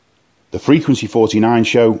The Frequency 49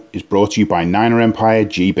 show is brought to you by Niner Empire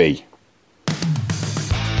GB.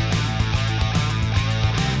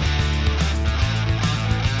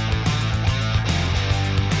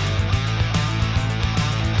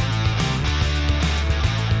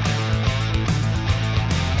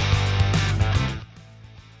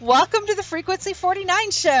 Welcome to the Frequency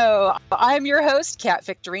 49 show. I'm your host, Kat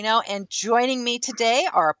Victorino, and joining me today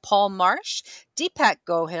are Paul Marsh, Deepak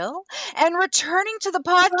Gohil, and returning to the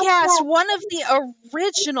podcast, one of the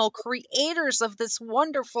original creators of this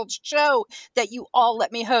wonderful show that you all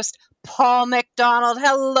let me host, Paul McDonald.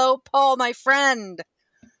 Hello, Paul, my friend.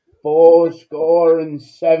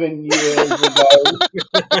 47 years ago.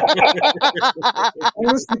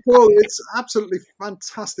 Honestly, Paul, it's absolutely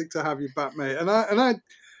fantastic to have you back, mate. And I,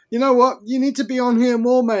 you know what? You need to be on here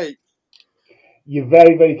more, mate. You're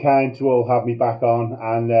very, very kind to all have me back on,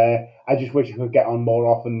 and I just wish I could get on more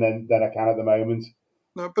often than I can at the moment.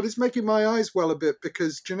 No, but it's making my eyes well a bit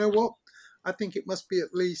because, do you know what? I think it must be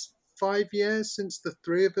at least 5 years since the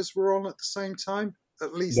three of us were on at the same time.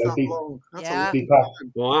 At least that long. That's a long Deepak.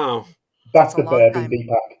 time. Wow. That's the bourbon,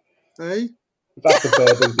 Deepak. Hey? That's the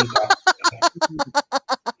bourbon, Deepak.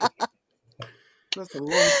 That's a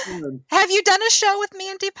long time. Have you done a show with me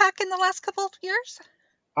and Deepak in the last couple of years?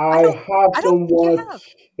 I have done one or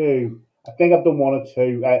two. I think I've done one or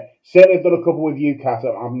two. Certainly I've done a couple with you, Kat.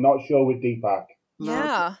 I'm not sure with Deepak.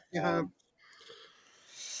 Yeah. Yeah.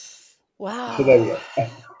 Wow. So there we go.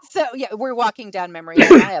 So, yeah, we're walking down memory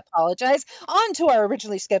lane. I apologize. On to our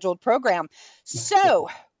originally scheduled program. So,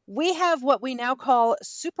 we have what we now call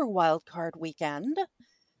Super Wildcard Weekend.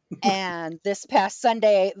 And this past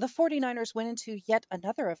Sunday, the 49ers went into yet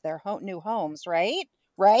another of their new homes, right?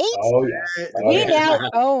 Right? Oh, yeah. We now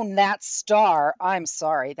own that star. I'm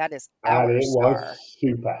sorry. That is our and it star. was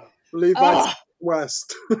super. Levi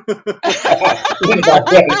West.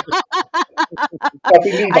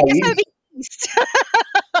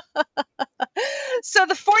 So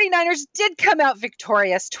the 49ers did come out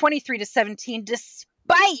victorious 23-17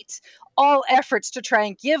 despite all efforts to try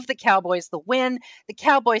and give the Cowboys the win. The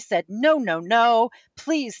Cowboys said, no,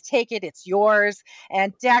 please take it. It's yours.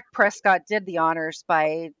 And Dak Prescott did the honors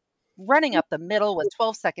by running up the middle with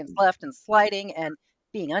 12 seconds left and sliding and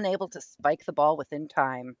being unable to spike the ball within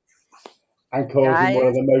time. And causing one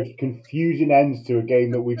of the most confusing ends to a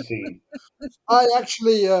game that we've seen. I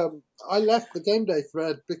actually, I left the game day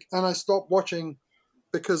thread and I stopped watching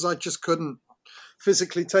because I just couldn't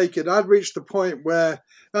physically take it. I'd reached the point where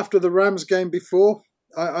after the Rams game before,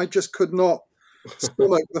 I just could not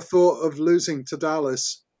stomach the thought of losing to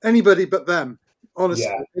Dallas. Anybody but them.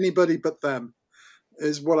 Honestly, anybody but them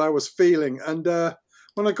is what I was feeling. And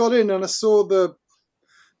when I got in and I saw the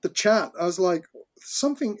chat, I was like,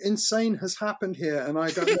 something insane has happened here, and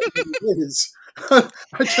I don't know what it is. I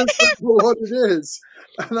just don't know what it is.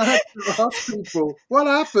 And I had to ask people, what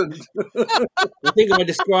happened? I think I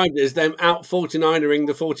described it as them out 49ering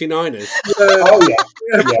the 49ers.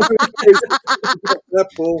 Yeah,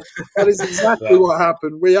 Paul. That is exactly what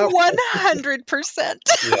happened. We out 100%.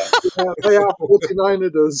 They out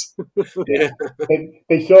 49ed us.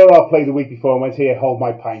 They saw our play the week before and went, here, hold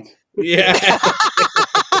my pint. Yeah.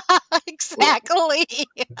 Exactly.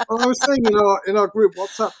 Well, I was saying in our group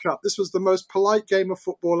WhatsApp chat, this was the most polite game of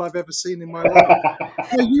football I've ever seen in my life.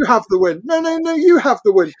 No, you have the win. No, you have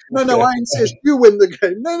the win. No, I insist. You win the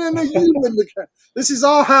game. No, you win the game. This is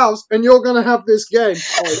our house, and you're going to have this game.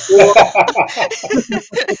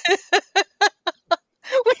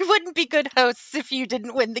 We wouldn't be good hosts if you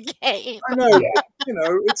didn't win the game. I know.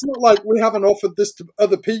 It's not like we haven't offered this to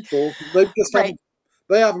other people. They've just haven't.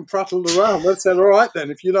 They haven't prattled around. They've said, all right,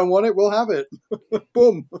 then, if you don't want it, we'll have it.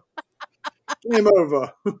 Boom. Game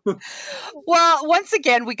over. Well, once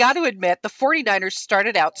again, we got to admit, the 49ers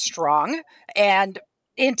started out strong. And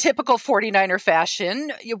in typical 49er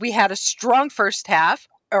fashion, we had a strong first half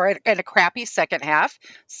and a crappy second half.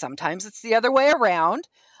 Sometimes it's the other way around.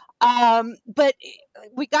 But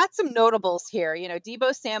we got some notables here.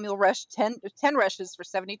 Deebo Samuel rushed 10 rushes for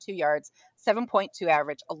 72 yards, 7.2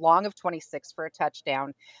 average, a long of 26 for a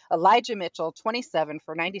touchdown. Elijah Mitchell, 27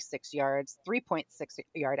 for 96 yards, 3.6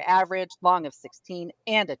 yard average, long of 16,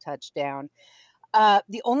 and a touchdown.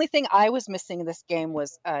 The only thing I was missing in this game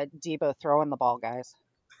was Deebo throwing the ball, guys.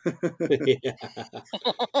 Well,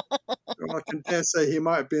 I can dare say he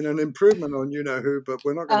might have been an improvement on you-know-who, but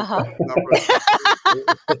we're not going to talk about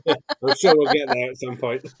that. I'm sure we'll get there at some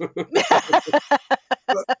point.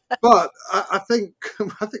 but I think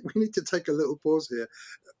we need to take a little pause here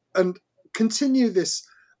and continue this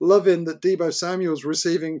loving that Deebo Samuel's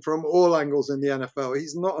receiving from all angles in the NFL.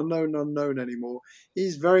 He's not a known unknown anymore.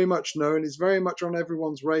 He's very much known. He's very much on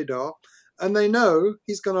everyone's radar. And they know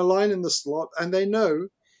he's going to line in the slot, and they know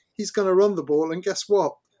he's going to run the ball. And guess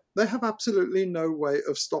what? They have absolutely no way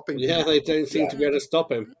of stopping him. Yeah, they don't seem to be able to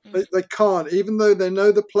stop him. They can't. Even though they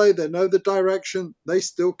know the play, they know the direction, they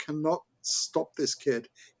still cannot stop this kid.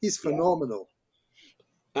 He's phenomenal.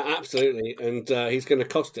 Absolutely. And he's going to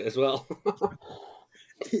cost it as well.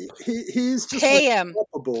 He's just Pay him.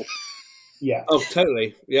 unstoppable. Yeah. Oh,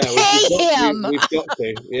 totally. Yeah, we've got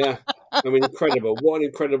to. Yeah. I mean, incredible. What an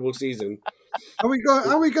incredible season. Are we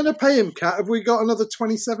going to pay him, Kat? Have we got another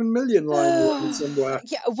 27 million lying somewhere?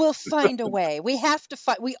 Yeah, we'll find a way. We have to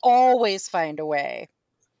find. We always find a way.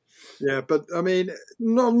 Yeah, but I mean,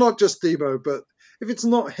 not just Deebo, but if it's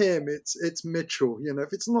not him, it's Mitchell. You know,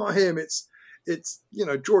 if it's not him, it's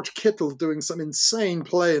George Kittle doing some insane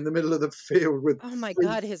play in the middle of the field with. Oh my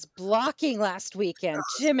God, his blocking last weekend,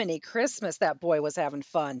 Jiminy Christmas, that boy was having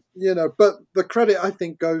fun. You know, but the credit I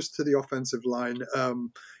think goes to the offensive line.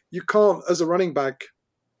 You can't, as a running back,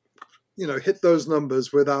 hit those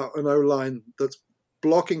numbers without an O-line that's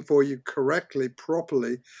blocking for you correctly,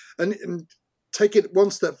 properly, and take it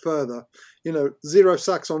one step further. 0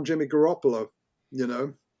 sacks on Jimmy Garoppolo.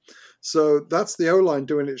 So that's the O-line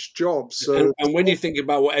doing its job. So, and when you think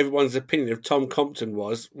about what everyone's opinion of Tom Compton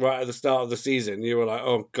was right at the start of the season, you were like,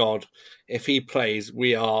 oh God, if he plays,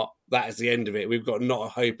 that is the end of it. We've got not a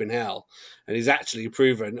hope in hell. And he's actually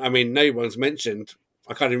proven. I mean, no one's mentioned,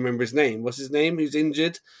 I can't even remember his name. What's his name? Who's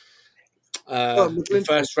injured? The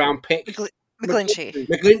first round pick.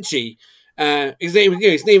 McGlinchey. His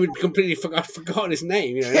name would completely I've forgotten his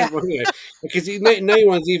name, because no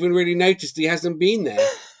one's even really noticed he hasn't been there,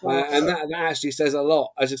 and that actually says a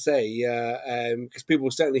lot, as I say, because people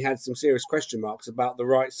certainly had some serious question marks about the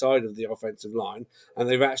right side of the offensive line, and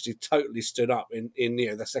they've actually totally stood up in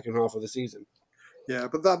the second half of the season. Yeah,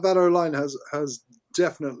 but that O line has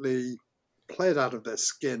definitely played out of their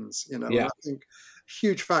skins, And I think a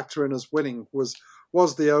huge factor in us winning was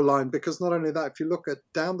the O-line, because not only that, if you look at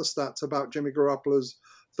down the stats about Jimmy Garoppolo's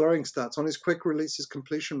throwing stats, on his quick release, his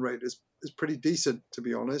completion rate is pretty decent, to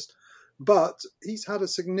be honest. But he's had a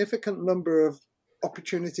significant number of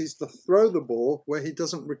opportunities to throw the ball where he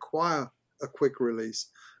doesn't require a quick release.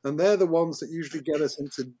 And they're the ones that usually get us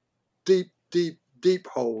into deep, deep, deep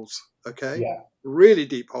holes, okay? Yeah. Really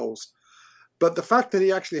deep holes. But the fact that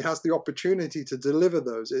he actually has the opportunity to deliver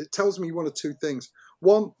those, it tells me one of two things.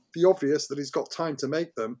 One, the obvious, that he's got time to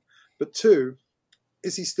make them. But two,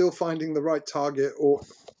 is he still finding the right target, or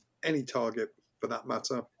any target for that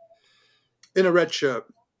matter, in a red shirt?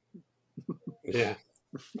 Yeah.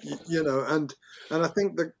 And I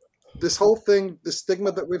think that this whole thing, the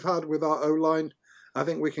stigma that we've had with our O-line, I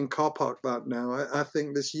think we can car park that now. I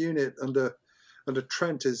think this unit under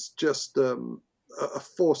Trent is just a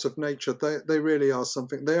force of nature. They really are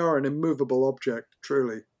something. They are an immovable object,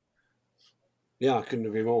 truly. Yeah, I couldn't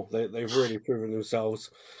agree more. They've really proven themselves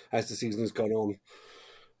as the season has gone on,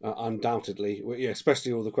 undoubtedly.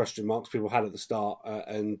 Especially all the question marks people had at the start. I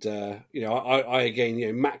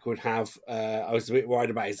again, Mac would have, I was a bit worried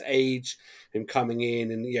about his age, him coming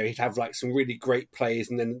in, and, he'd have like some really great plays.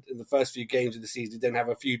 And then in the first few games of the season, he'd then have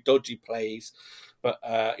a few dodgy plays. But,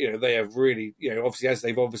 they have really, obviously, as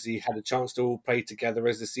they've obviously had a chance to all play together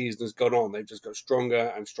as the season has gone on, they've just got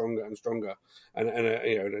stronger and stronger and stronger. And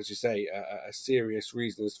as you say, a serious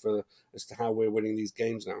reason as to how we're winning these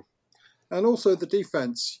games now. And also the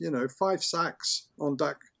defense, 5 sacks on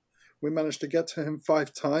Dak. We managed to get to him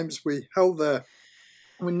 5 times. We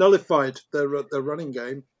nullified their running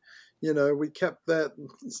game. We kept their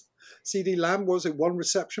CD Lamb, was it 1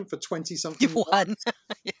 reception for 20 something? 1.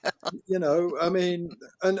 Yeah. I mean,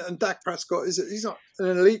 and Dak Prescott he's not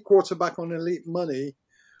an elite quarterback on elite money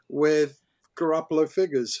with Garoppolo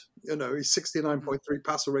figures. He's 69.3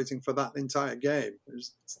 passer rating for that entire game.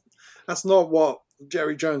 That's not what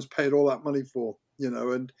Jerry Jones paid all that money for,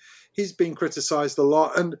 and he's been criticized a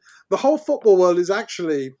lot. And the whole football world is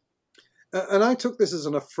actually, and I took this as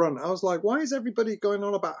an affront. I was like, why is everybody going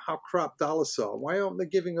on about how crap Dallas are? Why aren't they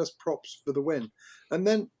giving us props for the win? And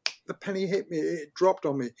then the penny hit me. It dropped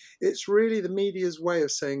on me. It's really the media's way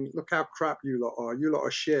of saying, look how crap you lot are. You lot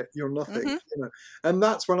are shit. You're nothing. Mm-hmm. And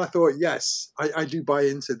that's when I thought, yes, I do buy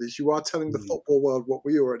into this. You are telling the football world what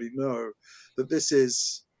we already know, that this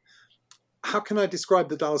is, how can I describe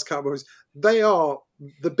the Dallas Cowboys? They are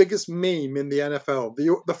the biggest meme in the NFL.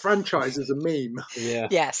 The franchise is a meme. Yeah.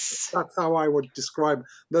 Yes. That's how I would describe it.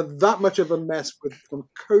 They're that much of a mess, from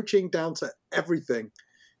coaching down to everything,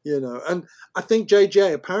 And I think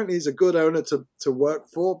JJ apparently is a good owner to work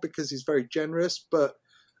for, because he's very generous. But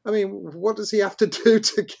I mean, what does he have to do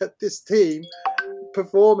to get this team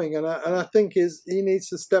performing? And I think he needs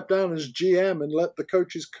to step down as GM and let the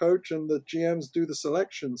coaches coach and the GMs do the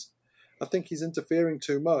selections. I think he's interfering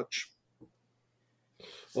too much.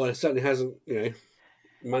 Well, it certainly hasn't,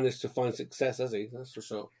 managed to find success, has he? That's for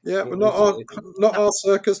sure. Yeah, but not our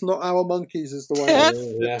circus, not our monkeys is the way.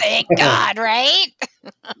 Yeah. Thank God, right?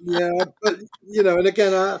 Yeah, but and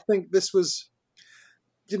again, I think this was,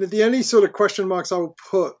 the only sort of question marks I would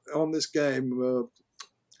put on this game,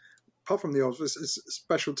 apart from the odds, is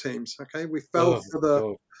special teams. Okay, we fell for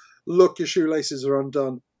the look, your shoelaces are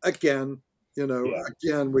undone again.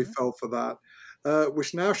 Again we fell for that.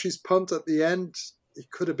 Which now she's punt at the end. It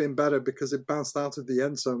could have been better because it bounced out of the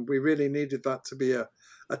end zone. We really needed that to be a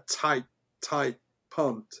tight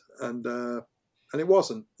punt, and it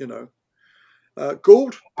wasn't.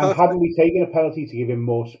 Gould. And hadn't we taken a penalty to give him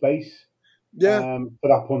more space? Yeah, for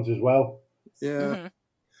that punt as well. Yeah, Mm-hmm.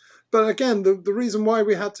 But again, the reason why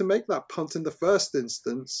we had to make that punt in the first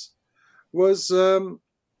instance was,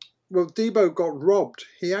 Debo got robbed.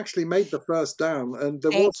 He actually made the first down, and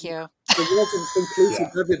there wasn't conclusive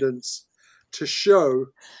evidence to show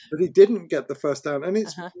that he didn't get the first down. And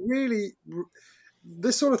it's really,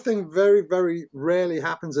 this sort of thing very, very rarely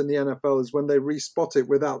happens in the NFL, is when they respot it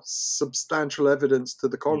without substantial evidence to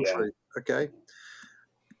the contrary. Yeah. Okay.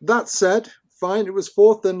 That said, fine, it was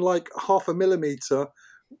fourth and like half a millimeter.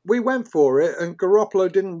 We went for it, and Garoppolo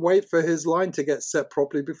didn't wait for his line to get set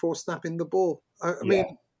properly before snapping the ball. I mean,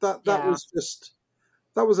 that was just,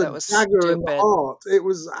 that was a dagger stupid in the heart. It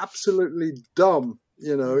was absolutely dumb.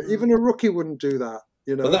 Even a rookie wouldn't do that.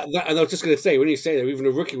 Well, and I was just going to say, when you say that even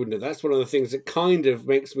a rookie wouldn't do that, that's one of the things that kind of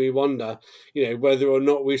makes me wonder, whether or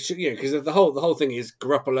not we should, because the whole thing is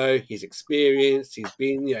Garoppolo. He's experienced. He's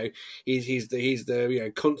been, he's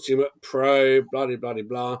the consummate pro. Blah blah blah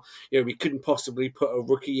blah. We couldn't possibly put a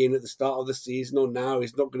rookie in at the start of the season or now.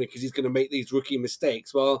 He's not going to, because he's going to make these rookie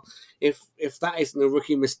mistakes. Well, if that isn't a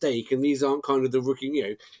rookie mistake, and these aren't kind of the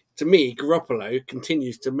rookie, to me, Garoppolo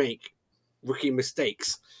continues to make rookie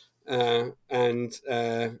mistakes. There's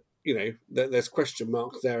question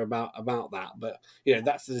marks there about that, but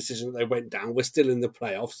that's the decision that they went down. We're still in the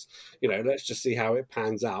playoffs. Let's just see how it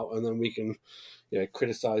pans out, and then we can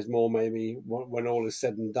criticize more maybe when all is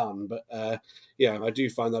said and done. But I do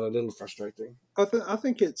find that a little frustrating. I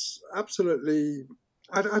think it's absolutely,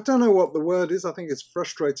 I don't know what the word is. I think it's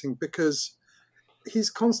frustrating because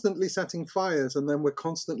he's constantly setting fires, and then we're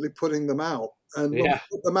constantly putting them out, and when we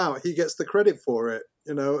put them out, he gets the credit for it.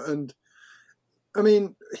 And I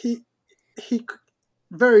mean, he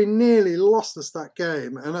very nearly lost us that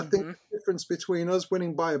game. And I think the difference between us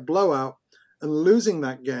winning by a blowout and losing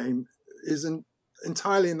that game is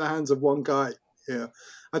entirely in the hands of one guy here.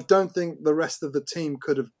 I don't think the rest of the team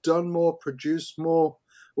could have done more, produced more,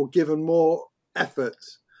 or given more effort.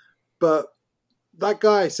 But that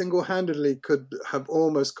guy single-handedly could have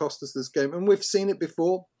almost cost us this game. And we've seen it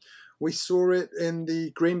before. We saw it in the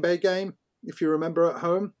Green Bay game. If you remember at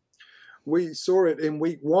home, we saw it in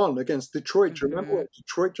week 1 against Detroit. Do you remember what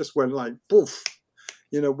Detroit just went like, poof?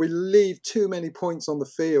 We leave too many points on the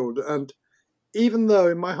field. And even though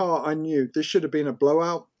in my heart I knew this should have been a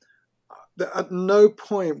blowout, at no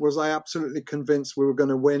point was I absolutely convinced we were going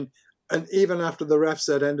to win. And even after the ref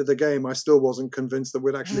said end of the game, I still wasn't convinced that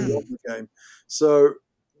we'd actually won the game. So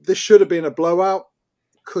this should have been a blowout,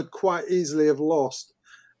 could quite easily have lost.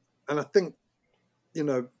 And I think,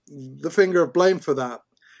 the finger of blame for that,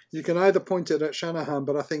 you can either point it at Shanahan,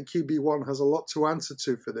 but I think QB1 has a lot to answer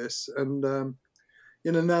to for this. And,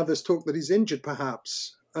 now there's talk that he's injured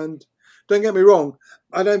perhaps. And don't get me wrong,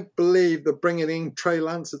 I don't believe that bringing in Trey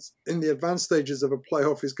Lance in the advanced stages of a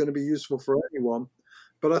playoff is going to be useful for anyone.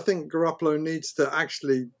 But I think Garoppolo needs to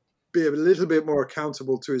actually be a little bit more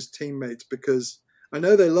accountable to his teammates, because I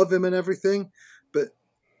know they love him and everything, but,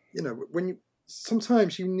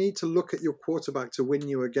 sometimes you need to look at your quarterback to win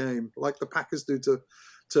you a game, like the Packers do to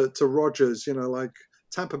Rodgers, like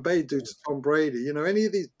Tampa Bay do to Tom Brady, any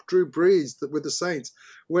of these Drew Brees that with the Saints.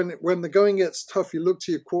 When the going gets tough, you look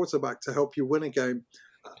to your quarterback to help you win a game.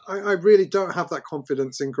 I really don't have that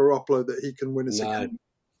confidence in Garoppolo that he can win us a game. No,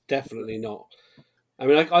 definitely not. I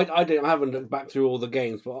mean, I haven't looked back through all the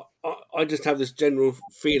games, but I just have this general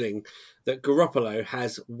feeling that Garoppolo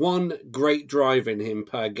has one great drive in him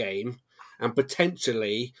per game, and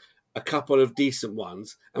potentially a couple of decent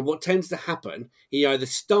ones. And what tends to happen, he either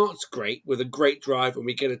starts great with a great drive and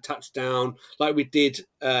we get a touchdown like we did,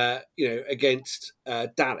 against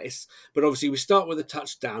Dallas. But obviously we start with a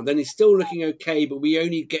touchdown, then he's still looking okay, but we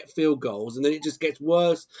only get field goals. And then it just gets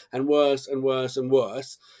worse and worse and worse and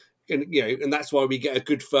worse. and that's why we get a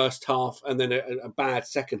good first half and then a bad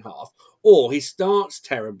second half. Or he starts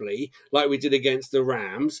terribly, like we did against the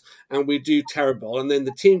Rams, and we do terrible, and then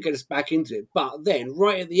the team gets back into it. But then,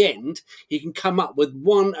 right at the end, he can come up with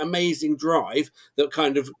one amazing drive that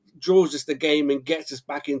kind of draws us the game and gets us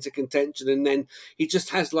back into contention. And then he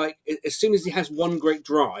just has, like, as soon as he has one great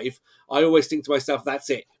drive, I always think to myself,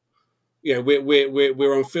 that's it.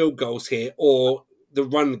 We're on field goals here, or the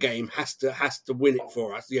run game has to win it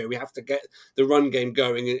for us. We have to get the run game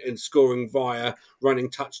going and scoring via running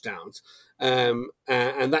touchdowns. And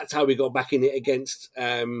that's how we got back in it against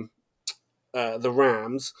the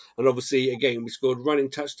Rams. And obviously, again, we scored running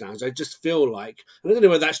touchdowns. I just feel like, and I don't know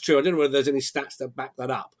whether that's true. I don't know whether there's any stats that back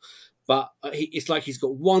that up. But it's like he's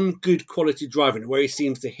got one good quality drive in it where he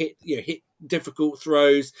seems to hit difficult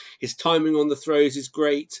throws. His timing on the throws is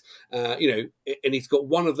great, and he's got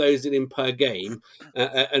one of those in him per game.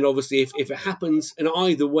 And obviously, if it happens, and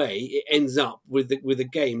either way, it ends up with a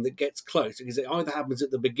game that gets close, because it either happens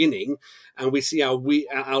at the beginning and we see our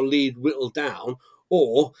lead whittled down,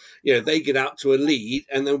 or they get out to a lead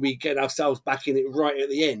and then we get ourselves back in it right at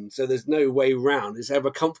the end. So there's no way round. It's ever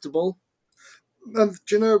comfortable. And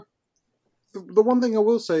the one thing I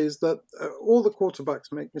will say is that all the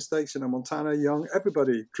quarterbacks make mistakes. Montana, Young,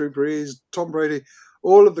 everybody, Drew Brees, Tom Brady,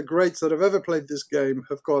 all of the greats that have ever played this game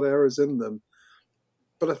have got errors in them.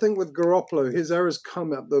 But I think with Garoppolo, his errors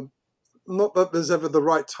come at not that there's ever the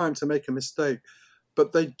right time to make a mistake,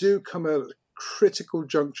 but they do come at critical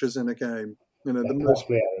junctures in a game. The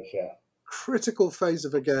most critical phase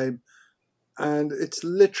of a game. And it's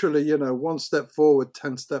literally, one step forward,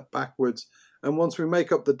 10 steps backwards. And once we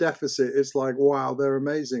make up the deficit, it's like, wow, they're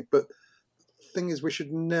amazing. But the thing is, we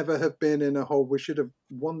should never have been in a hole. We should have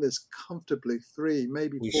won this comfortably, 3,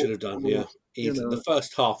 maybe 4. We should have done, yeah. The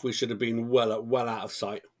first half, we should have been well out of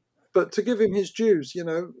sight. But to give him his dues,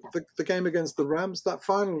 the game against the Rams, that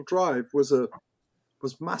final drive was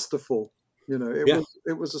masterful.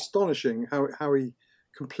 It was astonishing how he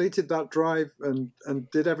completed that drive and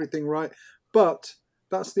did everything right. But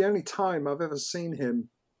that's the only time I've ever seen him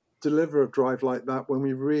deliver a drive like that when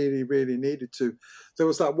we really, really needed to. There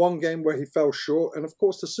was that one game where he fell short, and of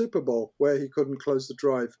course the Super Bowl where he couldn't close the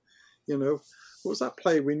drive. What was that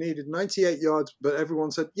play? We needed 98 yards, but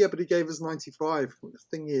everyone said, yeah, but he gave us 95. The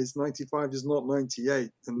thing is, 95 is not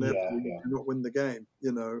 98, and therefore you cannot win the game,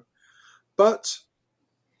 But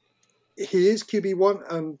he is QB1,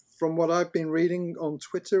 and from what I've been reading on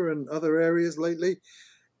Twitter and other areas lately,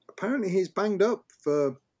 apparently he's banged up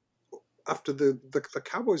after the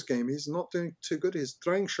Cowboys game. He's not doing too good. His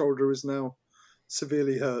throwing shoulder is now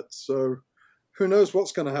severely hurt. So who knows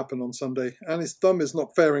what's going to happen on Sunday. And his thumb is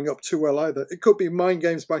not faring up too well either. It could be mind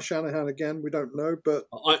games by Shanahan again. We don't know. But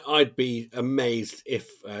I'd be amazed if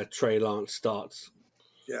Trey Lance starts.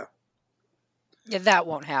 Yeah. Yeah, that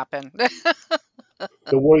won't happen.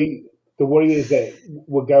 The worry is that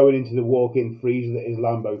we're going into the walk-in freezer that is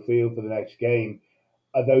Lambeau Field for the next game.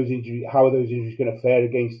 How are those injuries going to fare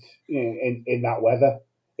against in that weather?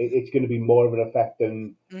 It's going to be more of an effect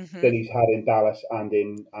than he's had in Dallas and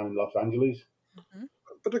in Los Angeles. Mm-hmm.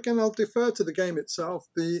 But again, I'll defer to the game itself.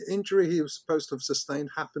 The injury he was supposed to have sustained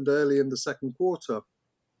happened early in the second quarter,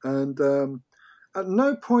 and at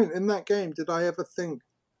no point in that game did I ever think,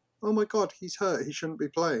 "Oh my God, he's hurt. He shouldn't be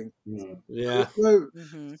playing." Yeah, no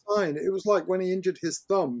sign. It was like when he injured his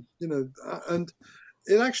thumb, and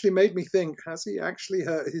it actually made me think, has he actually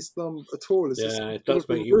hurt his thumb at all? It does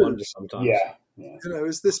make you wonder sometimes. Yeah.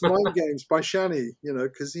 Is this mind games by Shani?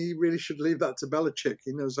 Because he really should leave that to Belichick.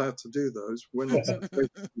 He knows how to do those.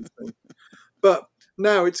 But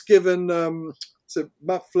now it's given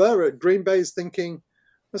Matt Fleur at Green Bay is thinking,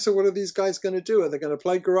 so what are these guys going to do? Are they going to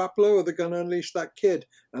play Garoppolo, or are they going to unleash that kid?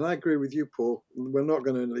 And I agree with you, Paul. We're not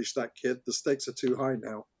going to unleash that kid. The stakes are too high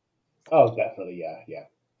now. Oh, definitely, yeah.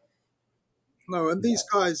 No, and these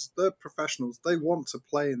guys, they're professionals. They want to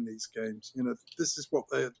play in these games. This is what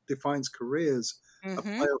defines careers of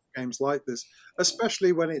playoff games like this,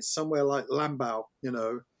 especially when it's somewhere like Lambeau.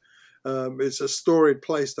 It's a storied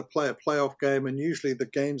place to play a playoff game, and usually the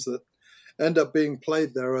games that end up being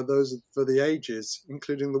played there are those for the ages,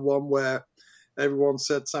 including the one where everyone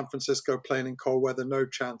said San Francisco playing in cold weather, no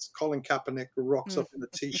chance. Colin Kaepernick rocks up in a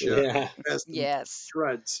T-shirt,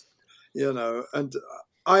 shreds, and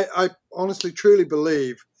I honestly, truly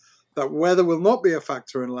believe that weather will not be a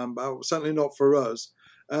factor in Lambeau, certainly not for us.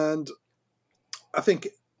 And I think,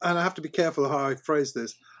 and I have to be careful how I phrase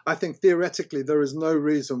this, I think theoretically there is no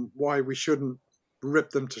reason why we shouldn't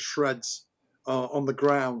rip them to shreds on the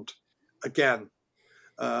ground again.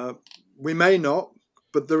 We may not,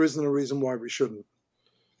 but there isn't a reason why we shouldn't.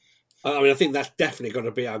 I mean, I think that's definitely got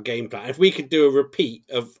to be our game plan. If we could do a repeat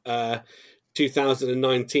of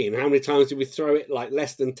 2019, how many times did we throw it? Like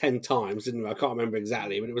less than 10 times, didn't we? I can't remember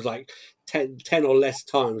exactly, but it was like 10 or less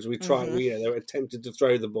times we tried. Mhm. They were attempted to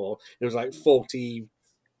throw the ball. It was like 40,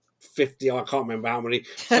 50, I can't remember how many,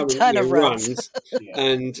 A ton of runs. Yeah.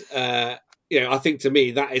 And, I think to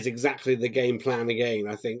me, that is exactly the game plan again.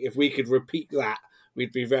 I think if we could repeat that,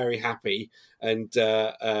 we'd be very happy. And,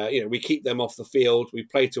 we keep them off the field. We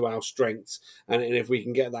play to our strengths. And if we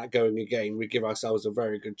can get that going again, we give ourselves a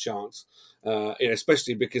very good chance.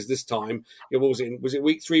 Especially because this time, was it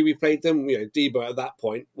week 3 we played them? Debo at that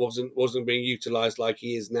point wasn't being utilised like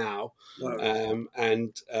he is now. No.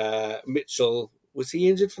 And Mitchell, was he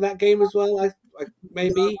injured for that game as well?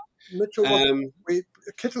 Maybe. Mitchell wasn't.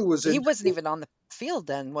 Kittle was injured. He wasn't even on the field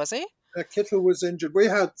then, was he? Kittle was injured. We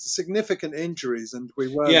had significant injuries, and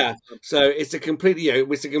we were. Yeah, so it's a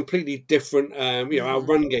completely different. Our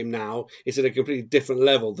run game now is at a completely different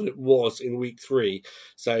level than it was in week 3.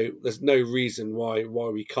 So there's no reason why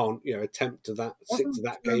we can't attempt to stick to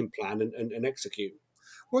that game plan and execute.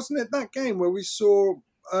 Wasn't it that game where we saw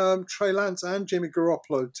Trey Lance and Jimmy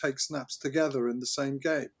Garoppolo take snaps together in the same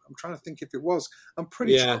game? I'm trying to think if it was. I'm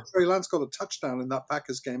pretty sure Trey Lance got a touchdown in that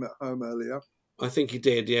Packers game at home earlier. I think he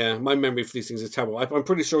did, yeah. My memory for these things is terrible. I'm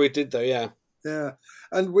pretty sure he did, though, yeah. Yeah,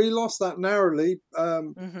 and we lost that narrowly. By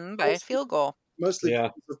a field goal. Mostly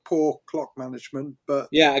because of poor clock management, but...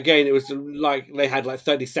 Yeah, again, it was like they had like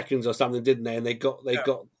 30 seconds or something, didn't they? And they got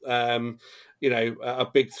a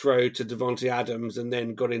big throw to Devontae Adams and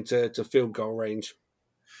then got into field goal range.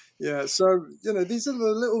 Yeah, so, these are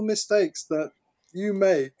the little mistakes that you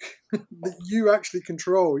make that you actually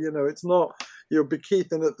control. It's not you're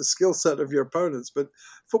bequeathing at the skill set of your opponents, but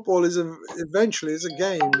football is eventually a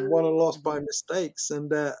game won and lost by mistakes,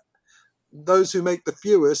 and those who make the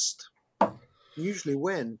fewest usually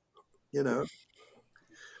win. Well,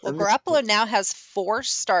 Garoppolo now has 4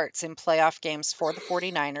 starts in playoff games for the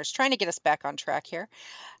 49ers, trying to get us back on track here.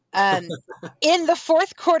 In the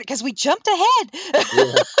fourth quarter, because we jumped ahead.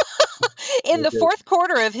 Yeah. In the fourth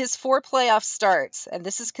quarter of his 4 playoff starts, and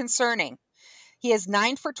this is concerning, he has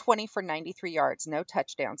 9 for 20 for 93 yards, no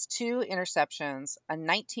touchdowns, 2 interceptions, a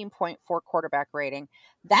 19.4 quarterback rating.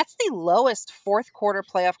 That's the lowest fourth quarter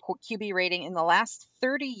playoff QB rating in the last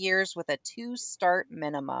 30 years with a 2-start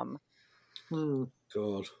minimum.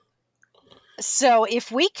 God. So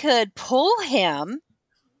if we could pull him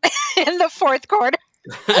in the fourth quarter.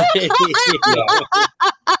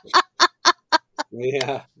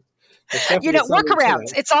 Yeah.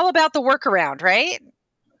 Workarounds. It's all about the workaround, right?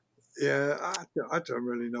 Yeah, I don't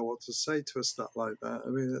really know what to say to a stat like that. I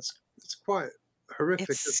mean, it's quite horrific,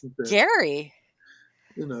 isn't it? Scary.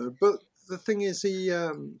 But the thing is, he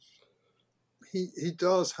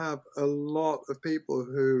does have a lot of people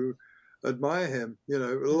who admire him. A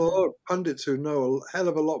lot of pundits who know a hell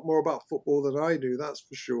of a lot more about football than I do. That's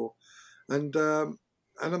for sure. And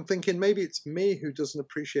I'm thinking maybe it's me who doesn't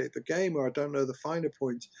appreciate the game, or I don't know the finer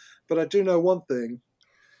points. But I do know one thing.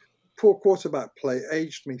 Poor quarterback play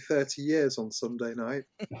aged me 30 years on Sunday night.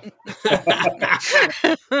 I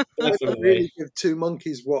don't really give 2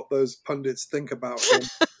 monkeys what those pundits think about him.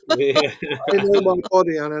 Yeah. I know my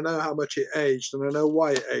body, and I know how much it aged, and I know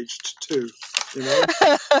why it aged too. Yeah.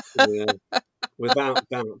 Without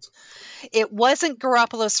doubt. It wasn't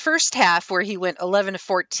Garoppolo's first half where he went 11 to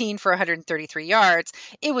 14 for 133 yards.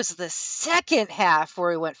 It was the second half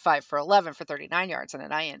where he went 5 for 11 for 39 yards and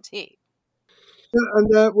an INT.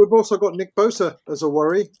 And we've also got Nick Bosa as a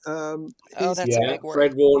worry. That's a big worry.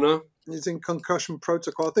 Fred Warner. He's in concussion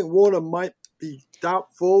protocol. I think Warner might be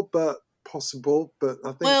doubtful, but possible. But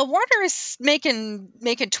I think Warner is making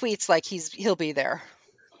tweets like he'll be there.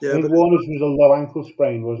 Yeah, but Warner's was a low ankle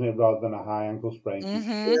sprain, wasn't it, rather than a high ankle sprain? So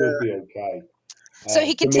he'll be okay. So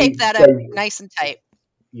he can tape that up nice and tight.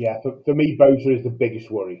 Yeah, for me, Bosa is the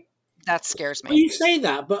biggest worry. That scares me. Well, you say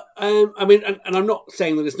that, but I mean, and I'm not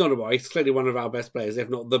saying that it's not a worry. He's clearly one of our best players, if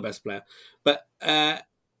not the best player. But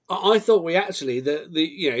I thought we actually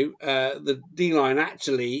the D-line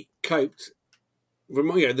actually coped.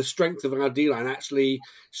 The strength of our D-line actually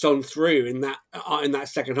shone through in that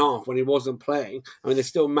second half when he wasn't playing. I mean, they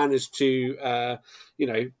still managed to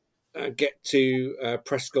get to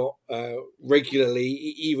Prescott regularly,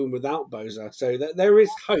 even without Bosa. So there is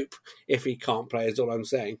hope if he can't play. Is all I'm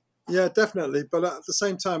saying. Yeah, definitely. But at the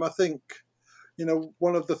same time, I think,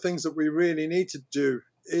 one of the things that we really need to do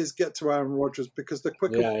is get to Aaron Rodgers, because the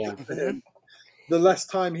quicker we get to him, the less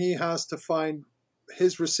time he has to find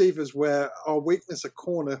his receivers where our weakness at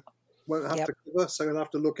corner won't have to cover. So he'll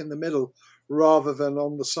have to look in the middle rather than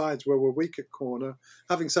on the sides where we're weak at corner.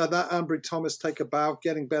 Having said that, Ambry Thomas take a bow,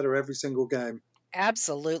 getting better every single game.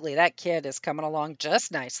 Absolutely. That kid is coming along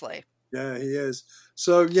just nicely. Yeah, he is.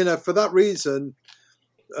 So, for that reason,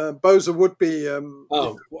 Boza would be...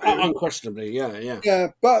 unquestionably, yeah. Yeah,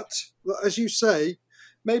 but as you say,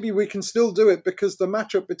 maybe we can still do it because the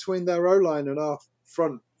matchup between their O-line and our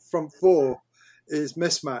front four is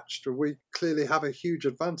mismatched. We clearly have a huge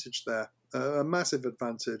advantage there, a massive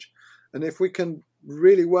advantage. And if we can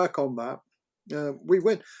really work on that, we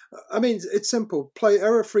win. I mean, it's simple. Play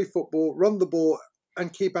error-free football, run the ball,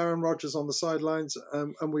 and keep Aaron Rodgers on the sidelines,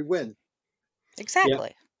 and we win.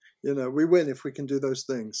 Exactly. Yeah. We win if we can do those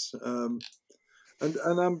things. And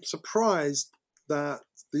I'm surprised that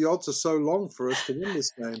the odds are so long for us to win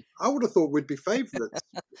this game. I would have thought we'd be favourites.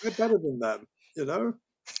 We're better than them,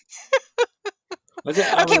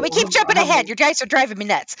 Okay, we keep jumping ahead. Your dice are driving me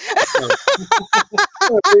nuts.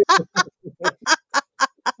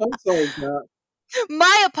 I'm sorry, Matt.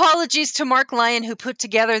 My apologies to Mark Lyon, who put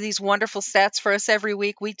together these wonderful stats for us every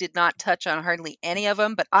week. We did not touch on hardly any of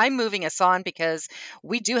them, but I'm moving us on because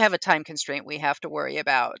we do have a time constraint we have to worry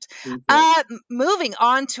about. Okay. Moving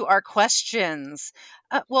on to our questions.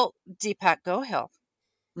 Deepak Gohil.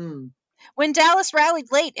 When Dallas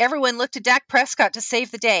rallied late, everyone looked to Dak Prescott to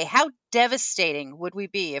save the day. How devastating would we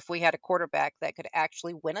be if we had a quarterback that could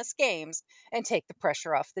actually win us games and take the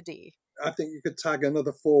pressure off the D? I think you could tag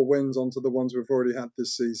another 4 wins onto the ones we've already had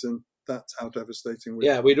this season. That's how devastating we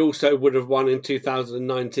are. We would have won in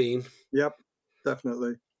 2019. Yep,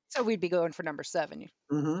 definitely. So we'd be going for number 7.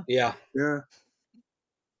 Mm-hmm. Yeah.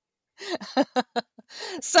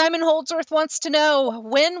 Simon Holdsworth wants to know,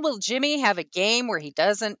 when will Jimmy have a game where he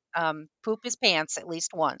doesn't poop his pants at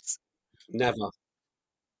least once? Never.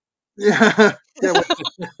 Yeah.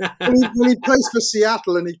 When he plays for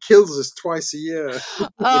Seattle and he kills us twice a year.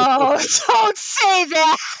 Oh, don't say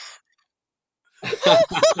that.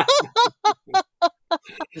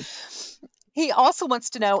 He also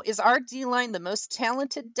wants to know, is our D-line the most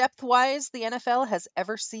talented depth-wise the NFL has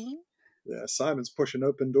ever seen? Yeah, Simon's pushing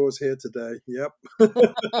open doors here today. Yep.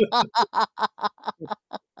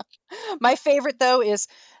 My favorite, though, is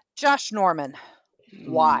Josh Norman.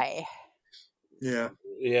 Why? Yeah.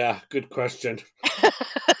 Yeah, good question.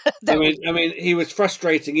 I mean, he was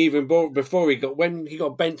frustrating even before when he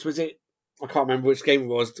got benched. Was it? I can't remember which game it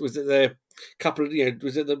was. Was it the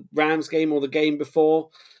was it the Rams game or the game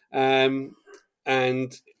before? And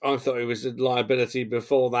I thought it was a liability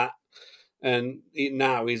before that. And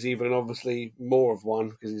now he's even obviously more of one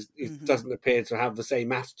because he doesn't appear to have the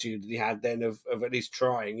same attitude that he had then of at least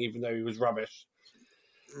trying, even though he was rubbish.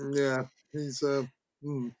 Yeah, he's.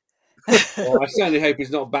 Well, I certainly hope he's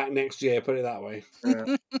not back next year, put it that way.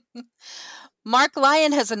 Yeah. Mark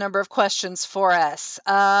Lyon has a number of questions for us.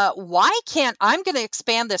 Why can't, I'm going to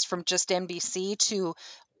expand this from just NBC to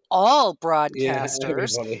all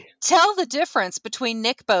broadcasters. Tell the difference between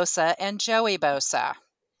Nick Bosa and Joey Bosa.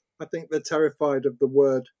 I think they're terrified of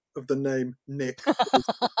the name Nick.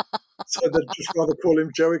 So they'd just rather call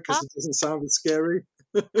him Joey because it doesn't sound as scary.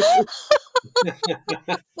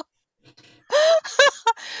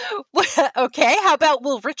 Okay, how about,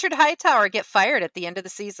 will Richard Hightower get fired at the end of the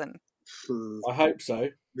season? I hope so.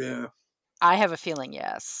 Yeah. I have a feeling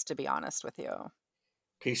yes, to be honest with you.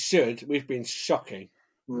 He should. We've been shocking.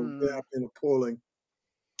 Well, yeah, I've been appalling.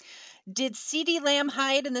 Did CeeDee Lamb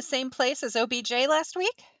hide in the same place as OBJ last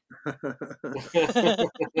week?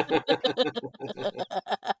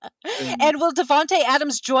 And will Devontae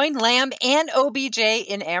Adams join Lamb and OBJ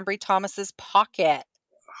in Ambry Thomas's pocket?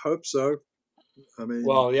 I hope so. I mean,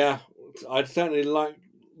 well, yeah, I'd certainly like.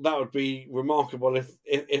 That would be remarkable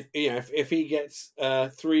if he gets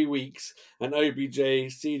 3 weeks and OBJ,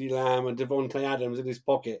 CeeDee Lamb, and Devontae Adams in his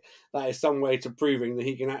pocket. That is some way to proving that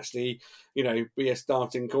he can actually, be a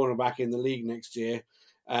starting cornerback in the league next year.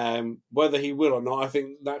 Whether he will or not, I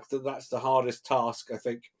think that's the hardest task. I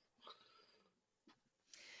think.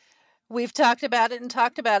 We've talked about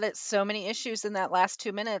it. So many issues in that last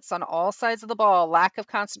 2 minutes on all sides of the ball. Lack of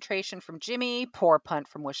concentration from Jimmy, poor punt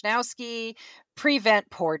from Wisnowski, prevent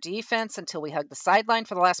poor defense until we hugged the sideline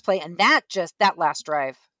for the last play. And that last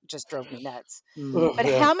drive just drove me nuts. But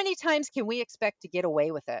how many times can we expect to get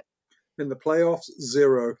away with it? In the playoffs,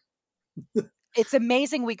 0. It's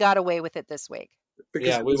amazing we got away with it this week.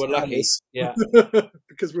 Because we were lucky. Yeah.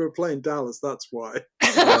 Because we were playing Dallas, that's why.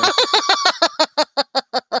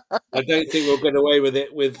 I don't think we'll get away with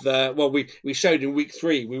it with we showed in week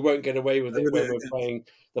 3 we won't get away with it when we're playing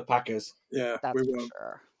the Packers. Yeah, that's we for won't.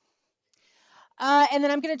 Sure. And then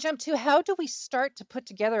I'm going to jump to, how do we start to put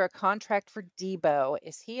together a contract for Debo?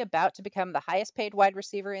 Is he about to become the highest paid wide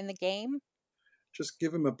receiver in the game? just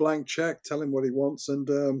give him a blank check, tell him what he wants, and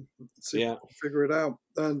see if we can figure it out.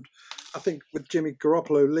 And I think with Jimmy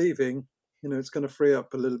Garoppolo leaving, it's going to free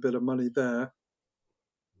up a little bit of money there.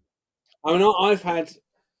 I mean, I've had,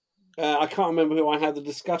 I can't remember who I had the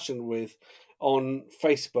discussion with on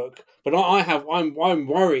Facebook, but I'm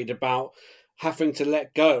worried about having to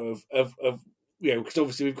let go of because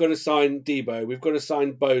obviously we've got to sign Debo, we've got to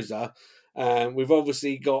sign Boza, we've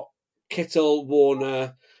obviously got Kittle,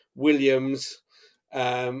 Warner, Williams,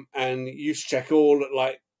 and Juszczyk all at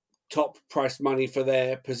like top price money for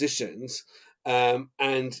their positions.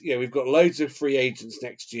 And we've got loads of free agents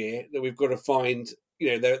next year that we've got to find.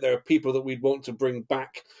 There are people that we'd want to bring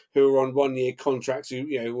back who are on 1-year contracts,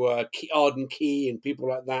 who Arden Key and people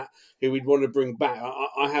like that who we'd want to bring back.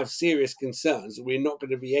 I have serious concerns that we're not going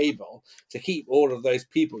to be able to keep all of those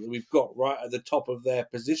people that we've got right at the top of their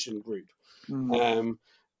position group. And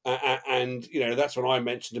that's when I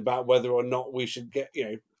mentioned about whether or not we should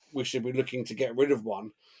we should be looking to get rid of one.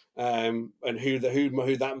 And who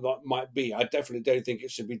that might be. I definitely don't think it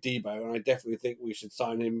should be Debo, and I definitely think we should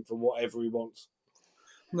sign him for whatever he wants.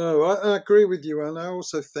 No, I agree with you, and I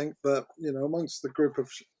also think that amongst the group of,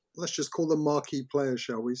 let's just call them marquee players,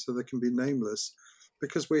 shall we, so they can be nameless,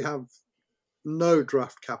 because we have no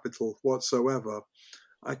draft capital whatsoever.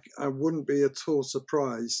 I wouldn't be at all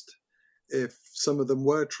surprised if some of them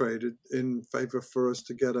were traded in favour for us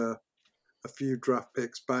to get a few draft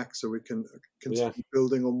picks back so we can continue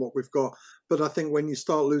building on what we've got. But I think when you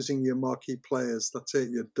start losing your marquee players, that's it,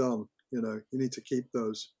 you're done. You need to keep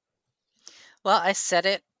those. Well, I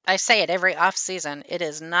say it every offseason. It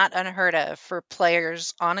is not unheard of for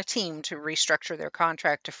players on a team to restructure their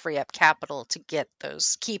contract to free up capital to keep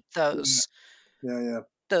those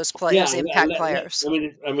players, impact players.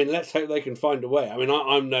 I mean, let's hope they can find a way. I mean,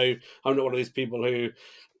 I'm not one of these people who,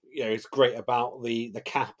 it's great about the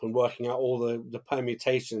cap and working out all the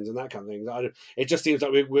permutations and that kind of thing. It just seems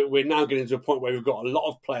like we're now getting to a point where we've got a lot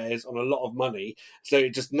of players on a lot of money. So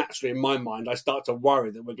it just naturally, in my mind, I start to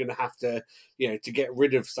worry that we're going to have to, to get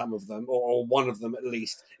rid of some of them or one of them at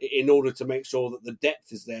least in order to make sure that the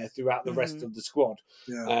depth is there throughout the rest of the squad.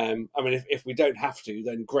 Yeah. I mean, if we don't have to,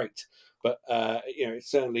 then great. But it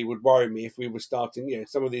certainly would worry me if we were starting,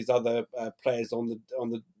 some of these other players on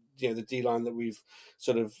the the D line that we've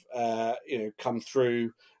sort of come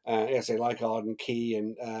through, say like Arden Key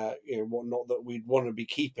and whatnot that we'd want to be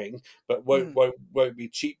keeping, but won't be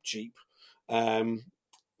cheap. Then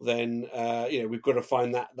we've got to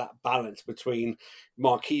find that balance between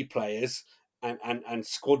marquee players and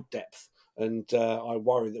squad depth. And I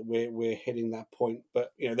worry that we're hitting that point.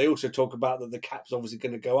 But they also talk about that the cap's obviously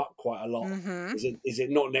going to go up quite a lot. Mm-hmm. Is it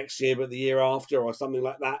not next year but the year after or something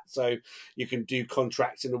like that? So you can do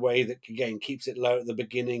contracts in a way that again keeps it low at the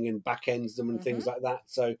beginning and back ends them and things like that.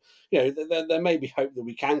 So there may be hope that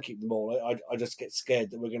we can keep them all. I just get scared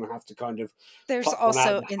that we're going to have to kind of pluck one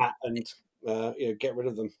out of the hat and get rid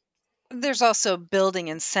of them. There's also building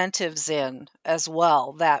incentives in as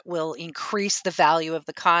well that will increase the value of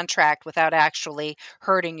the contract without actually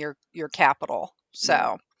hurting your capital.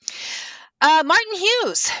 So, Martin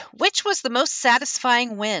Hughes, which was the most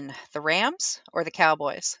satisfying win, the Rams or the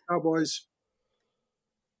Cowboys? Cowboys.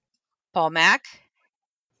 Paul Mack?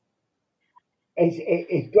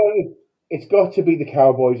 It's got to be the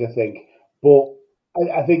Cowboys, I think. But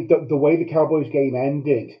I think the way the Cowboys game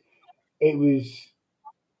ended,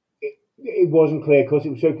 it wasn't clear cut.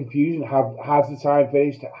 It was so confusing. Has the time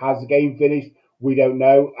finished? Has the game finished? We don't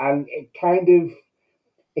know, and it kind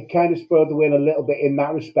of spoiled the win a little bit in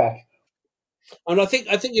that respect. And I think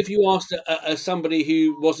if you asked somebody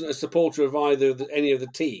who wasn't a supporter of any of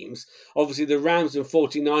the teams, obviously the Rams and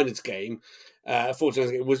 49ers game,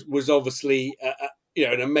 was obviously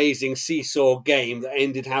an amazing seesaw game that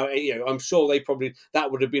ended how I'm sure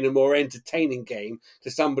that would have been a more entertaining game to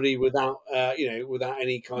somebody without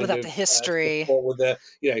any kind without of the history with the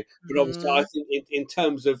but obviously I think in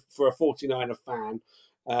terms of for a 49er fan,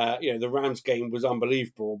 the Rams game was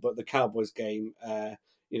unbelievable, but the Cowboys game,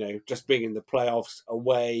 just being in the playoffs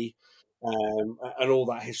away, and all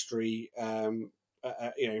that history, for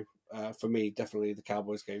me, definitely the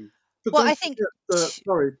Cowboys game. But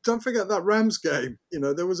don't forget that Rams game.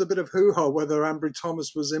 There was a bit of hoo-ha whether Ambry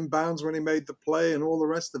Thomas was inbounds when he made the play and all the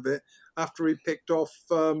rest of it after he picked off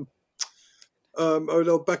Odell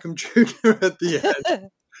Beckham Jr. at the end.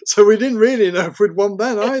 So we didn't really know if we'd won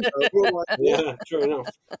then either. Yeah, true enough.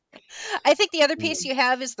 I think the other piece you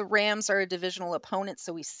have is the Rams are a divisional opponent,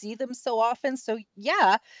 so we see them so often. So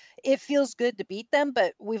yeah, it feels good to beat them,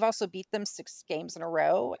 but we've also beat them 6 games in a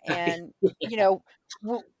row. And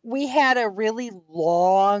we had a really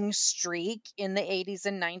long streak in the 80s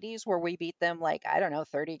and 90s where we beat them like, I don't know,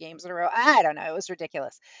 30 games in a row. I don't know, it was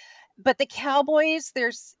ridiculous. But the Cowboys,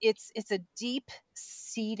 it's a deep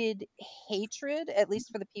seated hatred, at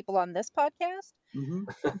least for the people on this podcast,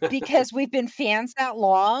 because we've been fans that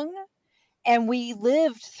long and we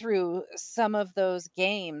lived through some of those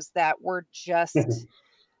games that were just,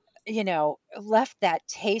 left that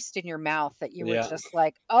taste in your mouth that you were Yeah. just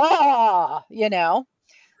like, oh, Yeah, So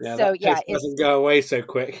that yeah, taste it's doesn't go away so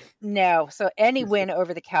quick. no. So any win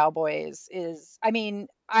over the Cowboys is, I mean,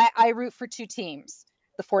 I root for 2 teams.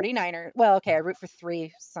 The 49ers. Well, okay, I root for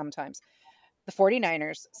 3 sometimes. The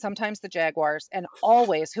 49ers, sometimes the Jaguars, and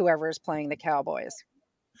always whoever is playing the Cowboys.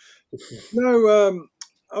 No,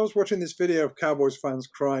 I was watching this video of Cowboys fans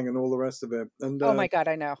crying and all the rest of it. And Oh my God,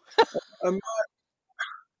 I know. um,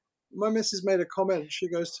 my missus made a comment. She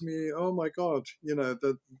goes to me, "Oh my God,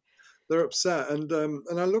 they're upset." And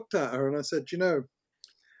I looked at her and I said,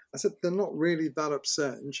 I said, they're not really that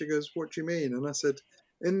upset. And she goes, "What do you mean?" And I said,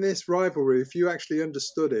 in this rivalry, if you actually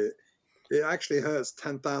understood it, it actually hurts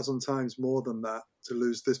 10,000 times more than that to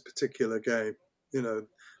lose this particular game.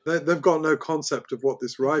 They've got no concept of what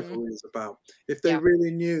this rivalry is about. If they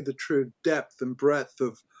really knew the true depth and breadth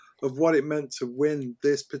of what it meant to win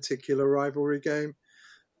this particular rivalry game,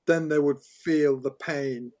 then they would feel the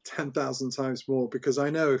pain 10,000 times more. Because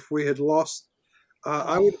I know if we had lost,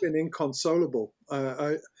 I would have been inconsolable.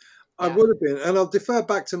 I would have been. And I'll defer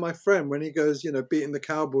back to my friend when he goes, beating the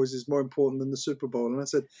Cowboys is more important than the Super Bowl. And I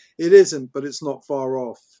said, it isn't, but it's not far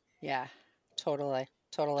off. Yeah, totally.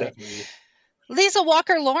 Definitely. Lisa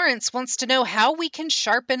Walker Lawrence wants to know how we can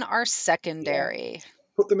sharpen our secondary. Yeah.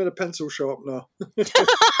 Put them in a pencil shop now. That's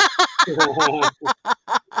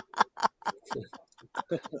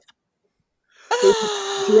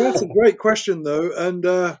a great question, though. And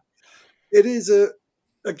it is a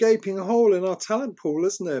gaping hole in our talent pool,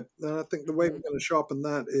 isn't it? And I think the way we're going to sharpen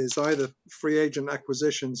that is either free agent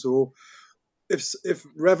acquisitions or if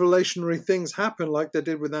revelationary things happen like they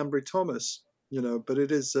did with Ambry Thomas, But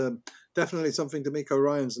it is definitely something D'Amico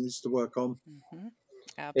Ryans needs to work on.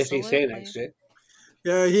 If he's here next year.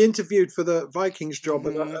 Yeah, he interviewed for the Vikings job,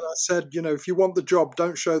 and I said, if you want the job,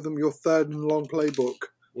 don't show them your 3rd and long playbook.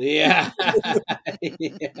 Yeah.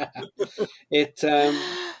 It.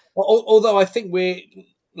 Although I think we're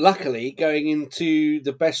luckily going into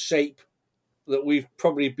the best shape that we've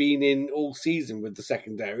probably been in all season with the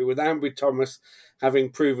secondary, with Ambry Thomas having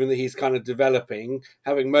proven that he's kind of developing,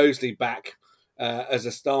 having Mosley back as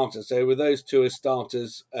a starter. So with those 2 as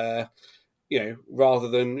starters, rather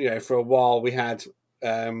than, for a while we had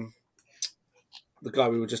the guy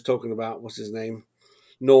we were just talking about, what's his name?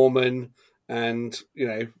 Norman, and,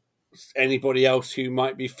 anybody else who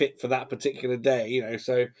might be fit for that particular day,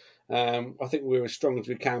 so I think we're as strong as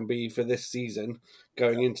we can be for this season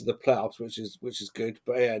going into the playoffs, which is good.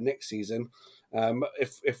 But yeah, next season,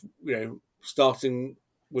 if starting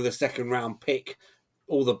with a 2nd round pick,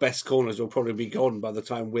 all the best corners will probably be gone by the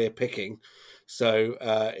time we're picking. So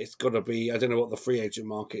it's got to be. I don't know what the free agent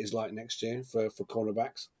market is like next year for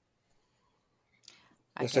cornerbacks.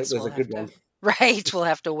 Let's hope there's a good one. Right, we'll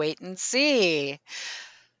have to wait and see.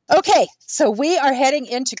 Okay, so we are heading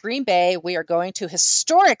into Green Bay. We are going to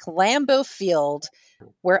historic Lambeau Field,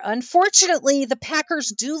 where unfortunately the Packers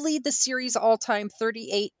do lead the series all-time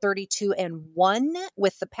 38-32-1,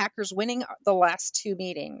 with the Packers winning the last 2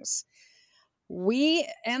 meetings. We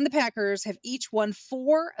and the Packers have each won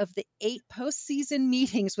 4 of the 8 postseason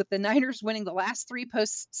meetings, with the Niners winning the last 3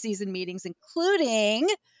 postseason meetings, including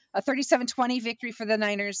a 37-20 victory for the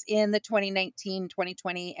Niners in the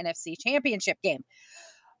 2019-2020 NFC Championship game.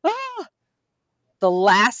 The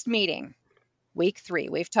last meeting, week 3,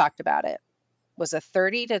 we've talked about it, was a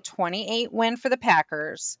 30-28 win for the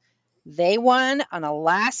Packers. They won on a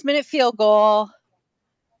last-minute field goal.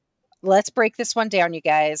 Let's break this one down, you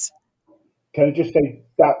guys. Can I just say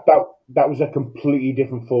that was a completely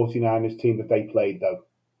different 49ers team that they played, though.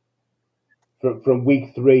 From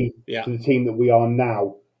week 3 to the team that we are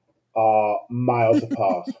now are miles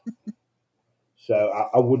apart. So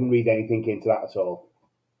I wouldn't read anything into that at all.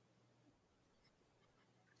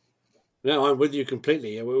 No, I'm with you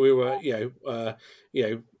completely. We were,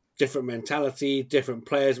 different mentality, different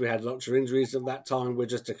players. We had lots of injuries at that time. We're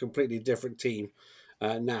just a completely different team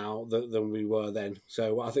now than we were then.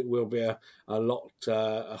 So I think we'll be a lot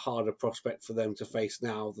harder prospect for them to face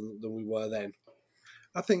now than we were then.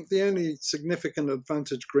 I think the only significant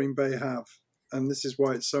advantage Green Bay have, and this is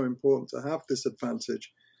why it's so important to have this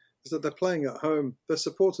advantage, is that they're playing at home. Their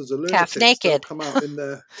supporters are lunatics. Half naked. They'll come out in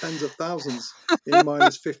their tens of thousands in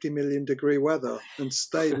minus 50 million degree weather and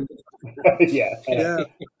stay. Yeah.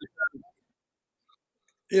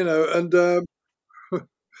 You know, and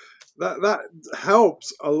that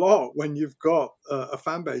helps a lot when you've got a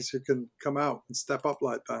fan base who can come out and step up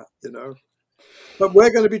like that, you know. But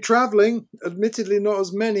we're going to be traveling, admittedly not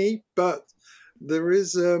as many, but there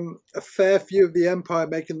is a fair few of the Empire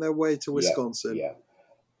making their way to Wisconsin. Yeah.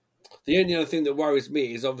 The only other thing that worries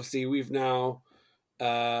me is obviously we've now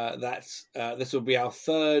this will be our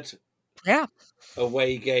third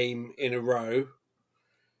away game in a row.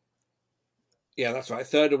 Yeah, that's right,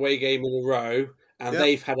 third away game in a row, and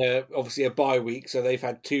they've had obviously a bye week, so they've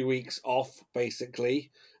had 2 weeks off basically.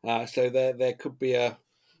 So there could be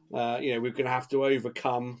we're going to have to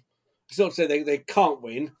overcome. It's not to say they can't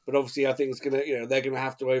win, but obviously I think it's going to they're going to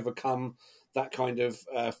have to overcome that kind of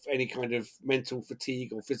any kind of mental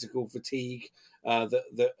fatigue or physical fatigue that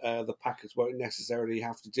the Packers won't necessarily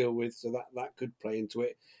have to deal with. So that could play into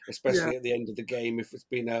it, especially at the end of the game if it's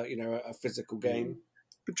been a physical game.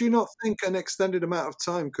 But do you not think an extended amount of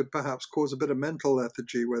time could perhaps cause a bit of mental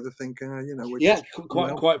lethargy where they think,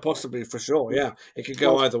 quite possibly, for sure. Yeah, it could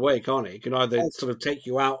go either way, can't it? It can either sort of take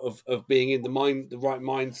you out of being in the right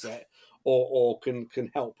mindset, or can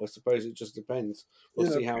help. I suppose it just depends.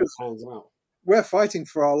 We'll see how it pans out. We're fighting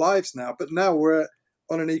for our lives now, but now we're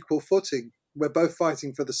on an equal footing. We're both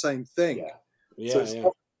fighting for the same thing. So it's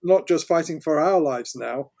not just fighting for our lives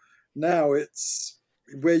now. Now it's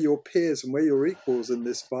we're your peers and we're your equals in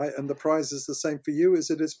this fight, and the prize is the same for you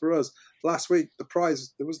as it is for us. Last week,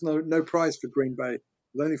 there was no prize for Green Bay, it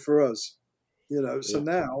was only for us. So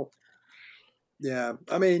now,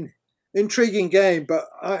 I mean, intriguing game, but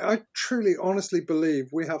I truly, honestly believe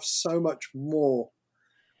we have so much more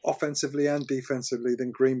offensively and defensively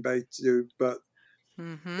than Green Bay do, but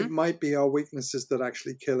it might be our weaknesses that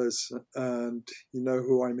actually kill us, and you know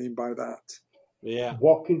who I mean by that. Yeah.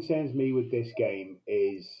 What concerns me with this game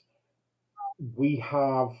is we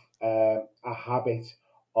have a habit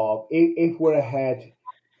of if we're ahead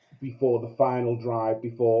before the final drive,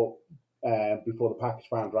 before the Packers'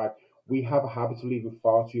 final drive, we have a habit of leaving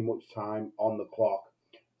far too much time on the clock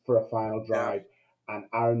for a final drive. And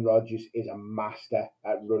Aaron Rodgers is a master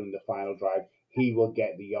at running the final drive. He will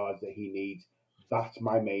get the yards that he needs. That's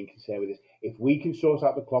my main concern with this. If we can sort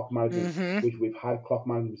out the clock management, which we've had clock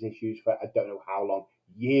management issues for I don't know how long,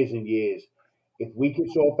 years and years, if we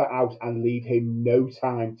can sort that out and leave him no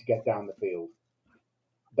time to get down the field,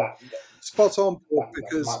 spot on,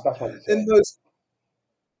 because that's my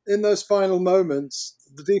in those final moments,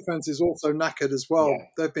 the defense is also knackered as well. Yeah.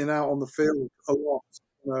 They've been out on the field a lot,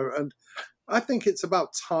 and I think it's about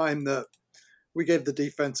time that we gave the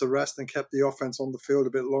defense a rest and kept the offense on the field a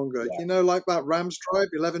bit longer. Yeah. Like that Rams drive,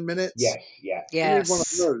 11 minutes. Yes. We need one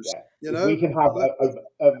of those. If we can have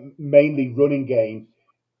a mainly running game,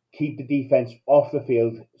 keep the defense off the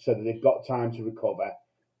field so that they've got time to recover.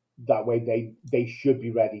 That way, they should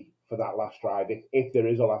be ready for that last drive. If there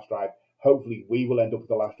is a last drive, hopefully we will end up with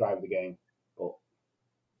the last drive of the game. But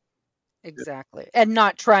exactly, and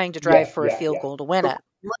not trying to drive for a field goal to win it.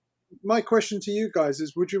 My question to you guys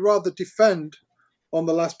is, would you rather defend on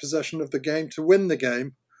the last possession of the game to win the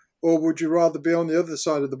game, or would you rather be on the other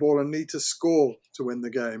side of the ball and need to score to win the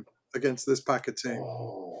game against this Packer team?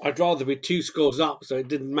 I'd rather be 2 scores up, so it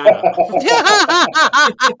didn't matter.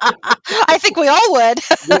 I think we all would.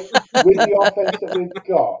 with the offense that we've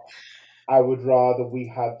got, I would rather we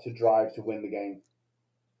had to drive to win the game.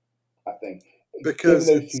 I think because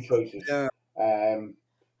given those two choices,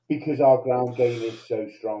 because our ground game is so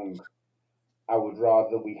strong, I would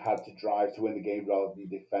rather we had to drive to win the game rather than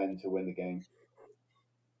defend to win the game.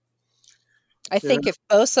 I think if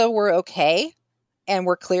Bosa were okay and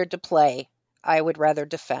we're cleared to play, I would rather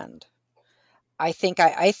defend. I think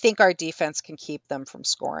our defense can keep them from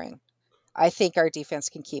scoring. I think our defense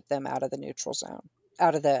can keep them out of the neutral zone,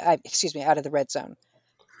 out of the red zone.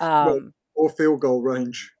 Or field goal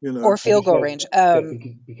range, Or field goal range.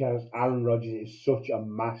 Because Aaron Rodgers is such a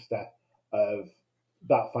master of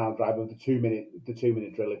that final drive of the 2 minute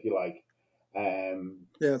drill, if you like.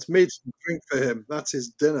 It's meat and drink for him. That's his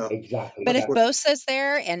dinner. Exactly. But if Bosa's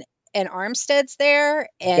there and Armstead's there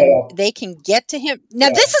and they can get to him. Now,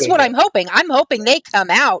 this is what I'm hoping. I'm hoping they come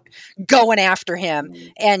out going after him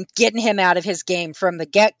and getting him out of his game from the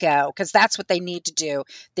get-go, because that's what they need to do.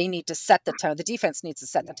 They need to set the tone. The defense needs to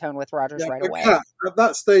set the tone with Rodgers right away. At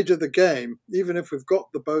that stage of the game, even if we've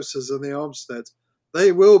got the Bosas and the Armsteads,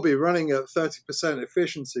 they will be running at 30%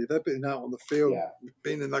 efficiency. They've been out on the field, Yeah.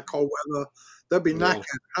 been in that cold weather. They'll be knackered.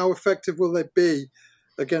 How effective will they be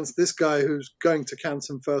against this guy who's going to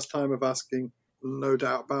Canton first time of asking? No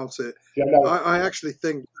doubt about it. Yeah, no, I actually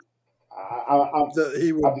think I'm, that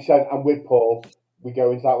he will. I've decided I'm with Paul. We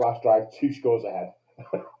go into that last drive 2 scores ahead.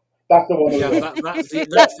 That's the one. Yeah, that's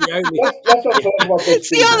the only. Let's not talk about this. It's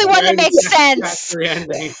the only one that makes sense. Satisfactory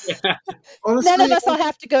ending. Yeah. Honestly, None of us will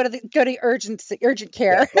have to go to urgent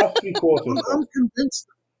care. Yeah, last 3 quarters. I'm convinced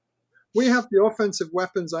we have the offensive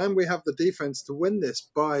weapons and we have the defense to win this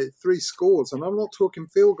by 3 scores. And I'm not talking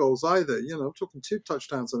field goals either. I'm talking 2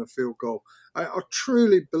 touchdowns and a field goal. I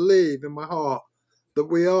truly believe in my heart that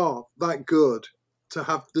we are that good to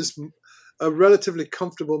have a relatively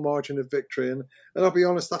comfortable margin of victory. And I'll be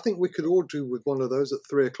honest, I think we could all do with one of those at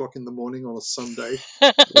 3:00 in the morning on a Sunday.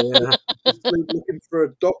 Yeah. Looking for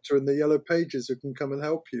a doctor in the yellow pages who can come and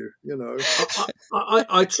help you,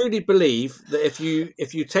 I truly believe that if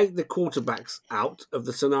you take the quarterbacks out of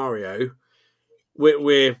the scenario,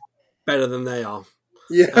 we're better than they are.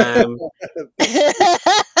 Yeah.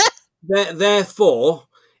 Therefore,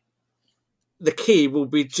 the key will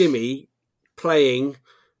be Jimmy playing.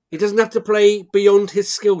 He doesn't have to play beyond his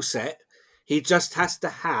skill set. He just has to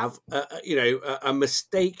have a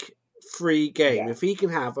mistake-free game. Yeah. If he can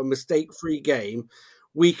have a mistake-free game,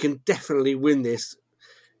 we can definitely win this.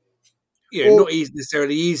 Not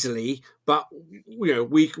necessarily easily, but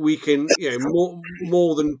we can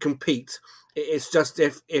more than compete. It's just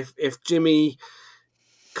if Jimmy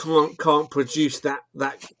can't produce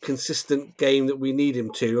that consistent game that we need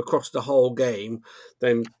him to across the whole game,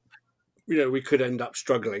 then we could end up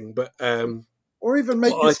struggling. But or even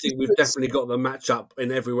make. I think we've definitely got the matchup in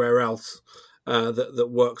everywhere else that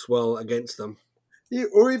works well against them.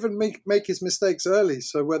 Or even make his mistakes early,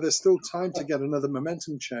 so where there's still time to get another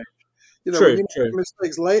momentum change. True, when you make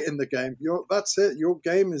mistakes late in the game, that's it. Your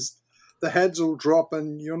game is the heads will drop,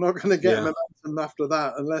 and you're not going to get momentum after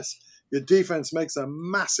that unless your defense makes a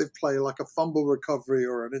massive play like a fumble recovery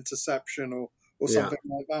or an interception or something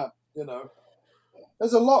like that.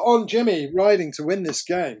 There's a lot on Jimmy riding to win this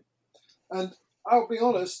game, and I'll be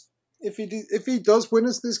honest, if he does win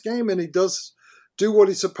us this game and he does do what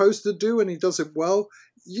he's supposed to do and he does it well,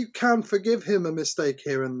 you can forgive him a mistake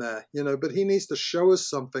here and there, but he needs to show us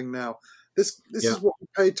something now. This is what we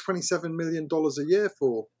paid $27 million a year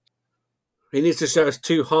for. He needs to show us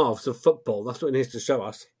 2 halves of football. That's what he needs to show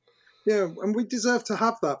us. Yeah, and we deserve to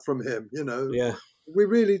have that from him, Yeah. We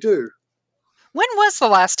really do. When was the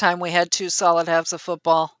last time we had 2 solid halves of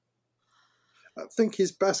football? I think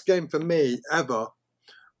his best game for me ever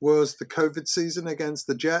was the COVID season against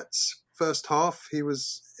the Jets. First half, he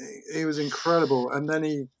was incredible, and then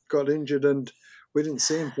he got injured, and we didn't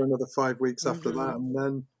see him for another 5 weeks after that. And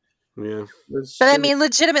then, but I mean,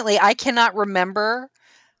 legitimately, I cannot remember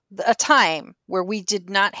a time where we did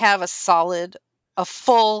not have a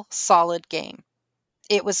full solid game.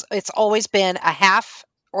 It's always been a half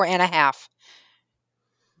or and a half.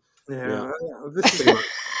 Yeah. This is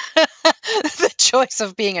the choice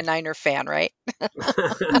of being a Niner fan, right? These are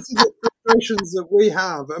the frustrations that we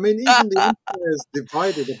have. I mean, even the empire is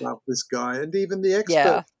divided about this guy, and even the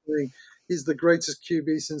experts saying he's the greatest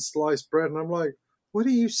QB since sliced bread. And I'm like, what are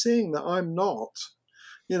you seeing that I'm not?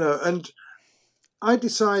 And I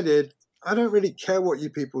decided I don't really care what you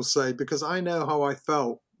people say because I know how I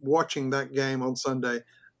felt watching that game on Sunday,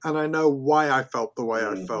 and I know why I felt the way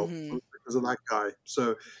I felt because of that guy.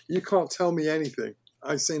 So you can't tell me anything.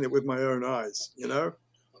 I've seen it with my own eyes, Can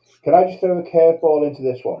I just throw a curveball into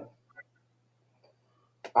this one?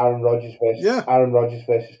 Aaron Rodgers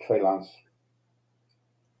versus Trey Lance.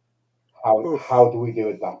 How do we do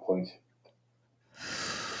at that point?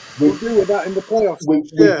 We'll deal with that in the playoffs. We've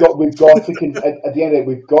got to at the end of it,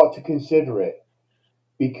 we've got to consider it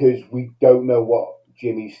because we don't know what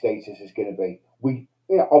Jimmy's status is going to be.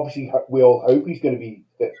 Obviously we all hope he's going to be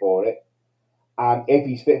fit for it, and if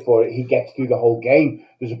he's fit for it, he gets through the whole game.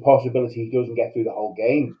 There's a possibility he doesn't get through the whole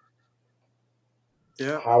game.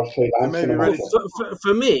 Yeah. How's Trey Lance going to match up?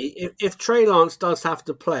 For me, if Trey Lance does have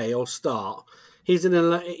to play or start, he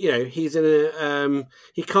can't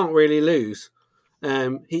really lose.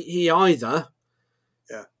 He either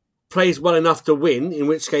plays well enough to win, in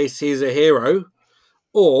which case he's a hero,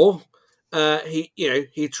 or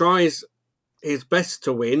he tries his best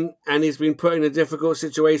to win, and he's been put in a difficult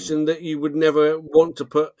situation that you would never want to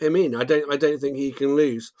put him in. I don't think he can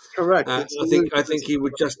lose. Correct. I think he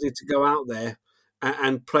would just need to go out there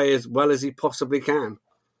and play as well as he possibly can.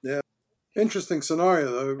 Yeah, interesting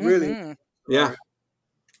scenario though. Really. Yeah.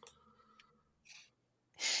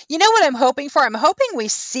 You know what I'm hoping for? I'm hoping we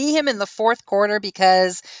see him in the fourth quarter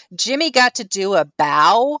because Jimmy got to do a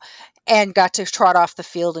bow and got to trot off the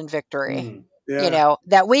field in victory. Yeah.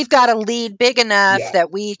 That we've got a lead big enough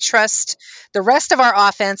that we trust the rest of our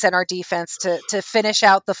offense and our defense to finish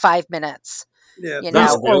out the 5 minutes, Yeah.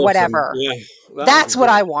 or whatever. Yeah, that's what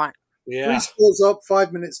I want. Yeah. 3 scores up,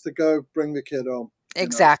 5 minutes to go, bring the kid on.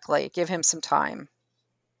 Exactly. Give him some time.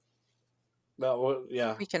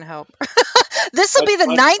 We can hope. This will be the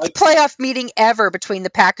ninth playoff meeting ever between the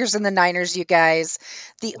Packers and the Niners, you guys.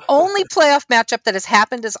 The only playoff matchup that has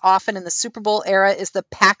happened as often in the Super Bowl era is the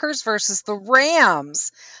Packers versus the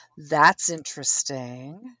Rams. That's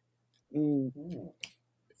interesting.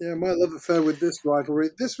 Yeah, my love affair with this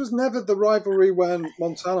rivalry. This was never the rivalry when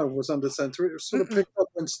Montana was under center. It was sort of picked up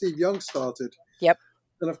when Steve Young started. Yep.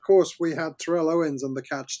 And of course, we had Terrell Owens on the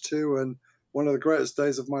catch too, and one of the greatest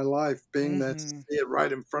days of my life being there to see it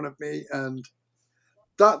right in front of me. And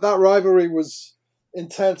that rivalry was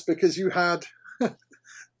intense because you had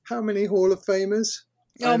how many Hall of Famers?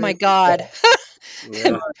 Oh my God.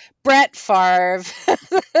 Brett Favre,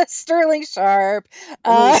 Sterling Sharp.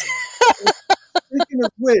 Speaking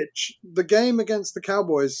of which, the game against the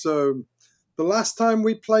Cowboys, so the last time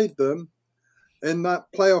we played them in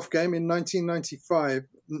that playoff game in 1995,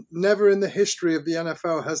 never in the history of the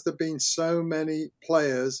NFL has there been so many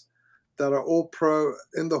players that are all pro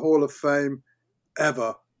in the Hall of Fame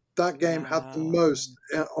ever. That game had the most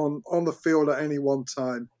on the field at any one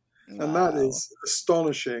time. And that is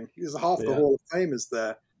astonishing. Because half the Hall of Famers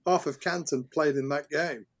there. Half of Canton played in that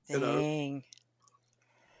game. Dang.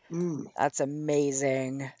 That's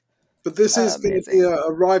amazing. But this is going to be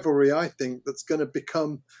a rivalry, I think, that's going to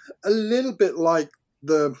become a little bit like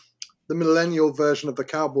the millennial version of the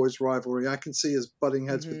Cowboys rivalry. I can see us butting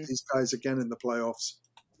heads with these guys again in the playoffs.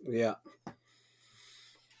 Yeah.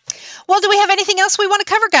 Well, do we have anything else we want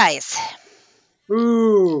to cover, guys?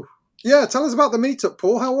 Ooh. Yeah, tell us about the meetup,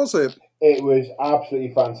 Paul. How was it? It was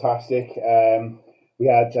absolutely fantastic. We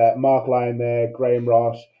had Mark Lyon there, Graham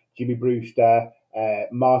Ross, Jimmy Brewster,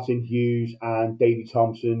 Martin Hughes, and Davey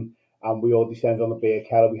Thompson, and we all descended on the beer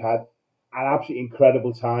keller. We had an absolutely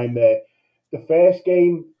incredible time there. The first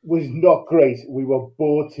game was not great. We were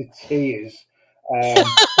bored to tears.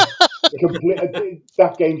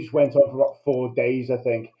 That game just went on for about 4 days, I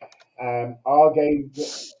think. Our game,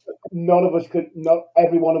 not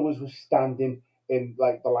every one of us was standing in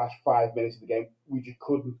like the last 5 minutes of the game. We just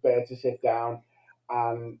couldn't bear to sit down,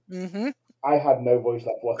 and I had no voice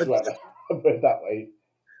left whatsoever. Put it that way.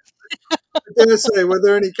 I dare say, were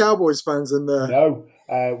there any Cowboys fans in there? No,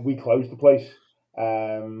 we closed the place.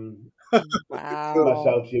 Wow.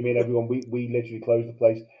 Myself, Jimmy, and everyone, we literally closed the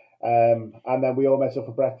place. And then we all met up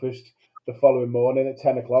for breakfast the following morning at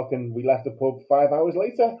 10 o'clock, and we left the pub 5 hours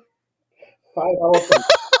later. 5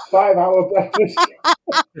 hour breakfast.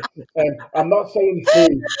 I'm not saying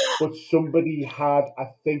who, but somebody had,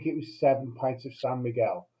 I think it was 7 pints of San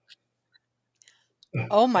Miguel.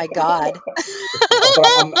 Oh my God. But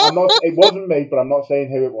I'm not. It wasn't me, but I'm not saying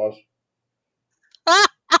who it was.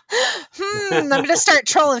 I'm going to start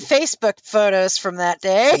trolling Facebook photos from that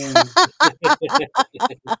day.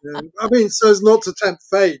 I mean, so as not to tempt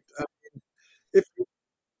fate. I mean,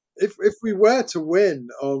 if we were to win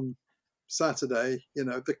on Saturday,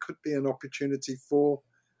 there could be an opportunity for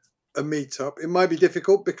a meetup. It might be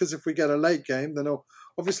difficult because if we get a late game, then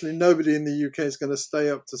obviously nobody in the UK is going to stay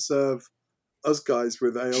up to serve us guys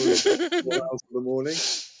with ale at 4 hours in the morning.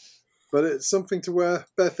 But it's something to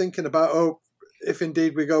bear thinking about. Oh, if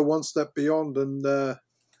indeed we go one step beyond and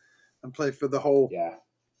play for the whole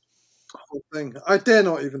thing. I dare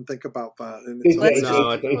not even think about that.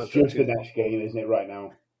 It's just the next game, isn't it, right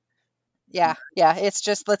now? Yeah. It's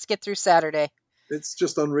just let's get through Saturday. It's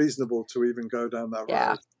just unreasonable to even go down that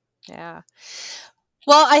road. Yeah.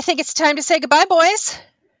 Well, I think it's time to say goodbye, boys.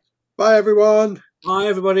 Bye, everyone. Bye,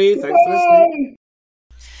 everybody. Thanks for listening.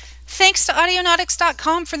 Thanks to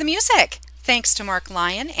Audionautics.com for the music. Thanks to Mark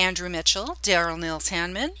Lyon, Andrew Mitchell, Daryl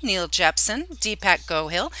Nils-Hanman, Neil Jepson, Deepak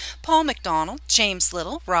Gohill, Paul McDonald, James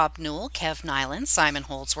Little, Rob Newell, Kev Nyland, Simon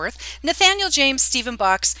Holdsworth, Nathaniel James, Stephen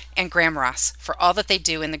Box, and Graham Ross for all that they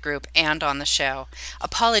do in the group and on the show.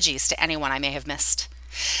 Apologies to anyone I may have missed.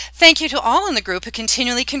 Thank you to all in the group who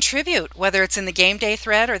continually contribute, whether it's in the game day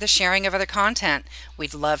thread or the sharing of other content.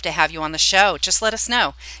 We'd love to have you on the show. Just let us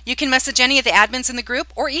know. You can message any of the admins in the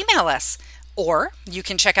group or email us. Or you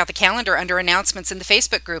can check out the calendar under announcements in the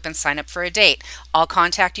Facebook group and sign up for a date. I'll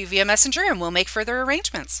contact you via Messenger and we'll make further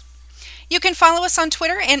arrangements. You can follow us on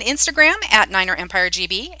Twitter and Instagram at Niner Empire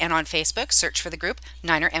GB, and on Facebook, search for the group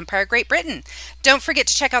Niner Empire Great Britain. Don't forget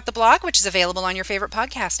to check out the blog, which is available on your favorite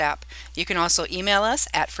podcast app. You can also email us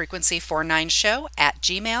at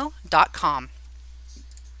frequency49show@gmail.com.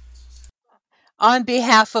 On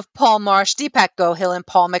behalf of Paul Marsh, Deepak Gohill, and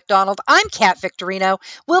Paul McDonald, I'm Kat Victorino.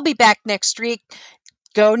 We'll be back next week.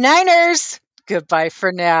 Go Niners! Goodbye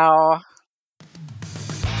for now.